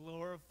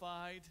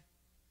glorified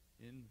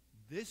in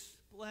this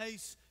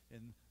place,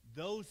 in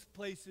those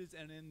places,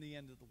 and in the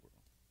end of the world.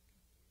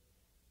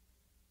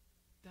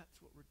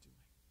 That's what we're doing.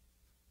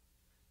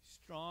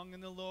 Strong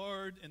in the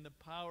Lord and the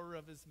power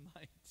of his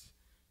might.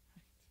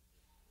 Right?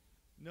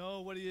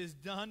 Know what he has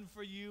done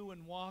for you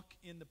and walk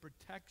in the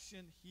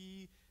protection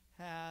he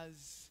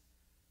has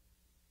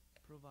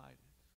provided.